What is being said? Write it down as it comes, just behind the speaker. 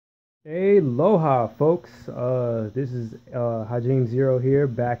Hey, aloha, folks. This is Hajime Zero here,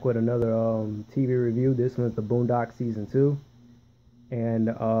 back with another TV review. This one's the Boondocks Season 2. And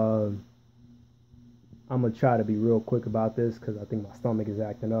I'm going to try to be real quick about this because I think my stomach is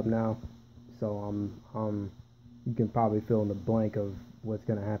acting up now. So you can probably fill in the blank of what's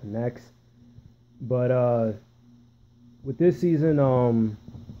going to happen next. But with this season,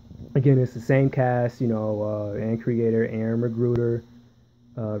 again, it's the same cast, and creator Aaron McGruder,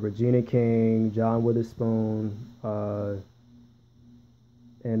 Regina King, John Witherspoon, and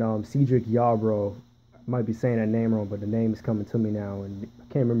Cedric Yarbrough. I might be saying that name wrong, but the name is coming to me now, and I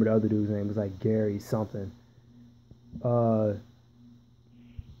can't remember the other dude's name. It was like Gary something. Uh,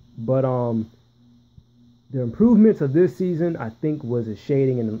 but the improvements of this season, I think, was the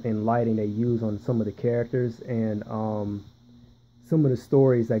shading and lighting they used on some of the characters, and some of the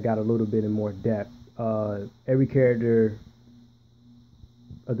stories that got a little bit in more depth. Every character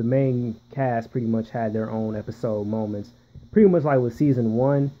of the main cast pretty much had their own episode moments, pretty much like with season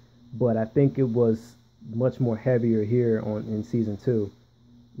 1, but I think it was much more heavier here in season 2.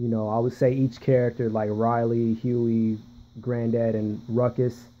 I would say each character, like Riley, Huey, Granddad, and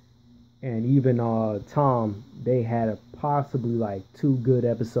Ruckus, and even Tom, they had possibly like 2 good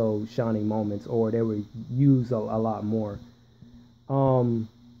episode shining moments, or they were used a lot more.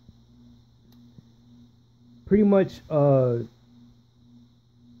 Pretty much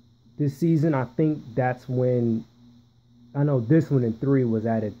this season, I think that's when, I know this one in 3 was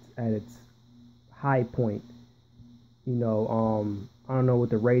at its high point. I don't know what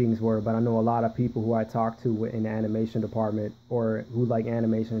the ratings were, but I know a lot of people who I talked to in the animation department, or who like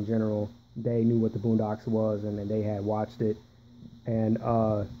animation in general, they knew what the Boondocks was, and then they had watched it. And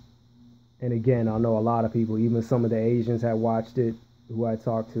again, I know a lot of people, even some of the Asians had watched it, who I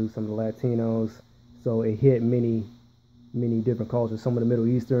talked to, some of the Latinos. So it hit many different cultures. Some of the Middle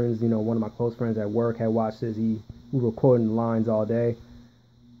Easterns, one of my close friends at work had watched this. We were quoting the lines all day.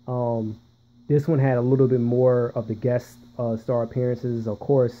 This one had a little bit more of the guest star appearances. Of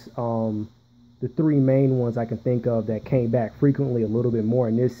course, the 3 main ones I can think of that came back frequently a little bit more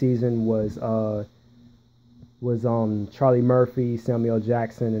in this season was Charlie Murphy, Samuel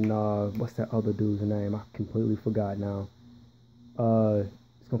Jackson, and what's that other dude's name? I completely forgot now.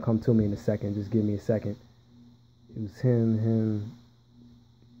 It's gonna come to me in a second. Just give me a second. It was him,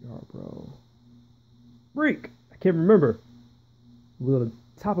 bro. Freak! I can't remember. With the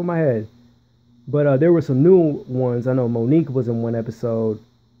top of my head. But there were some new ones. I know Monique was in one episode.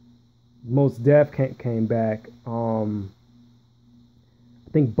 Mos Def came back. I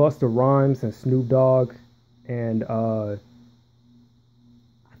think Busta Rhymes and Snoop Dogg. And I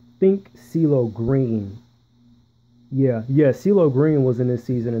think Cee-Lo Green. Yeah, Cee-Lo Green was in this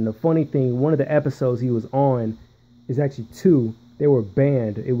season. And the funny thing, one of the episodes he was on, is actually 2. They were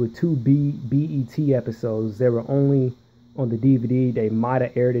banned. It was 2 BET episodes. They were only on the DVD. They might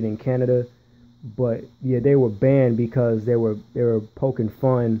have aired it in Canada, but yeah, they were banned because they were poking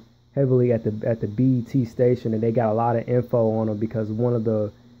fun heavily at the BET station, and they got a lot of info on them because one of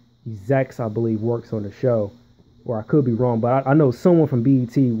the execs, I believe, works on the show. Or I could be wrong, but I know someone from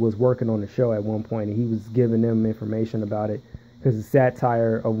BET was working on the show at one point, and he was giving them information about it. Because the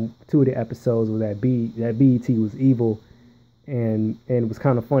satire of 2 of the episodes was that BET was evil, and it was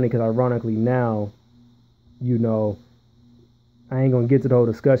kind of funny because ironically now, I ain't gonna get to the whole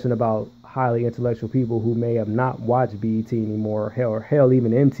discussion about highly intellectual people who may have not watched BET anymore, or hell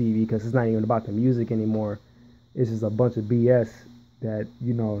even MTV, because it's not even about the music anymore. It's just a bunch of BS that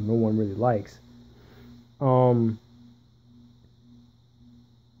no one really likes.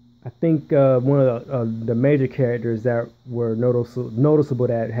 I think one of the major characters that were noticeable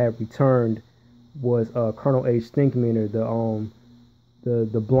that had returned was Colonel H. Stinkmeaner,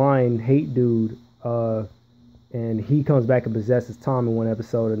 the blind hate dude, and he comes back and possesses Tom in one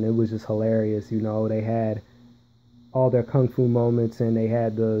episode, and it was just hilarious. They had all their kung fu moments, and they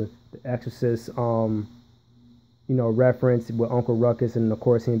had the Exorcist, reference with Uncle Ruckus, and of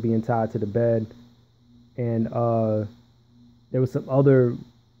course him being tied to the bed, and there was some other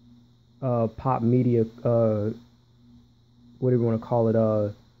pop media, what do you want to call it,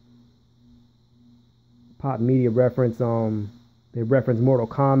 pop media reference. They referenced Mortal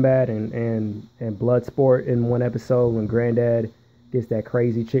Kombat and Bloodsport in one episode when Granddad gets that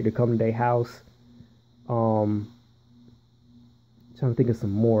crazy chick to come to their house. Trying to think of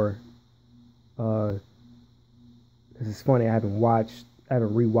some more. This is funny. I haven't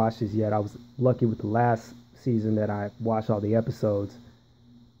rewatched this yet. I was lucky with the last season that I watched all the episodes.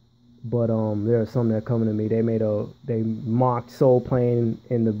 But there are some that are coming to me. They mocked Soul Plane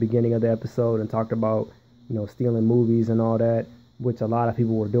in the beginning of the episode and talked about stealing movies and all that. which a lot of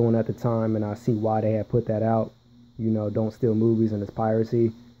people were doing at the time, and I see why they had put that out. You know, don't steal movies and it's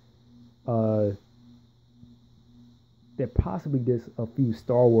piracy. There possibly did a few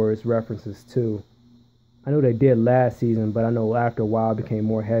Star Wars references too. I know they did last season, but I know after a while it became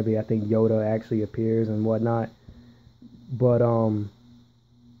more heavy. I think Yoda actually appears and whatnot. But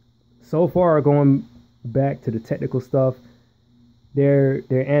so far, going back to the technical stuff, their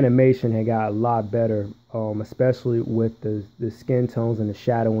animation had got a lot better, especially with the skin tones and the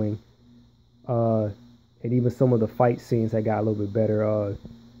shadowing, and even some of the fight scenes that got a little bit better.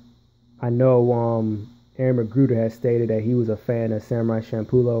 I know Aaron McGruder has stated that he was a fan of Samurai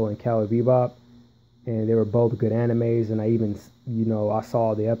Champloo and Cowboy, and they were both good animes. And I even, I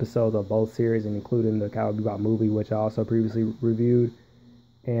saw the episodes of both series, and including the Cowboy movie, which I also previously reviewed.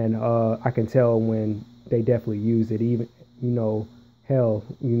 And I can tell when they definitely used it. Even,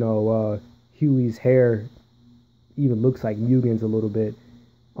 Huey's hair even looks like Mugen's a little bit,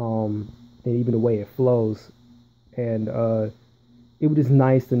 and even the way it flows. And it was just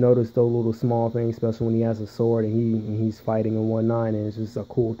nice to notice those little small things, especially when he has a sword and he's fighting and whatnot, and it's just a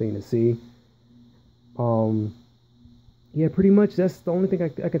cool thing to see. Yeah, pretty much that's the only thing I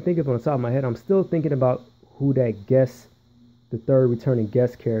can think of on the top of my head. I'm still thinking about who that the third returning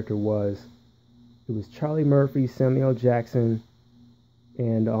guest character was. It was Charlie Murphy, Samuel Jackson,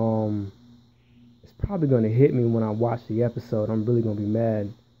 and it's probably going to hit me when I watch the episode. I'm really going to be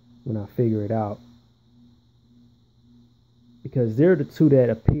mad when I figure it out, because they're the two that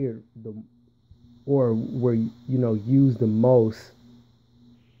appeared or were used the most.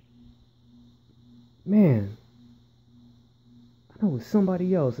 Man, I know it's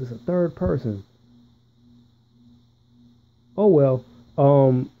somebody else. It's a third person. Oh well.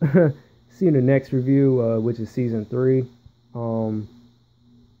 See you in the next review, which is season 3.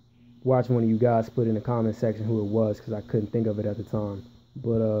 Watch one of you guys put in the comment section who it was, because I couldn't think of it at the time.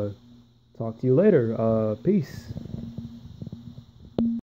 But talk to you later. Peace.